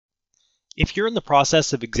If you're in the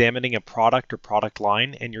process of examining a product or product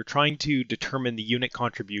line and you're trying to determine the unit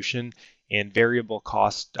contribution and variable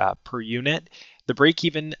cost per unit, the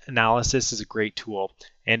break-even analysis is a great tool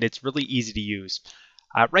and it's really easy to use.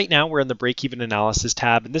 Right now, we're in the break-even analysis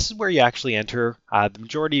tab, and this is where you actually enter the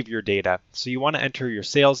majority of your data. So you want to enter your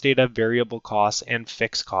sales data, variable costs, and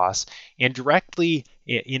fixed costs. And directly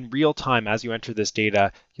in real time, as you enter this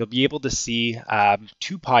data, you'll be able to see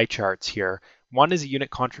two pie charts here. One is a unit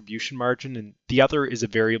contribution margin, and the other is a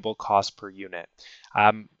variable cost per unit.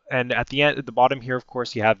 And at the bottom here, of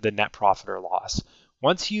course, you have the net profit or loss.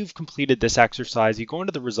 Once you've completed this exercise, you go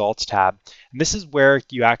into the results tab, and this is where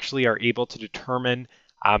you actually are able to determine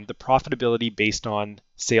the profitability based on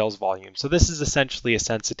sales volume. So this is essentially a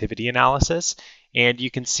sensitivity analysis, and you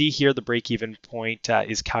can see here the break-even point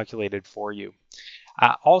is calculated for you.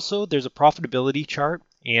 Also, there's a profitability chart,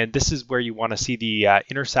 and this is where you want to see the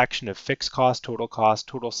intersection of fixed cost,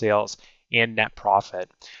 total sales, and net profit.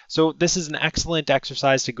 So this is an excellent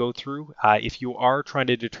exercise to go through if you are trying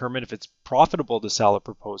to determine if it's profitable to sell a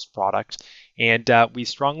proposed product. And we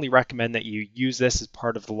strongly recommend that you use this as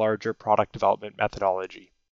part of the larger product development methodology.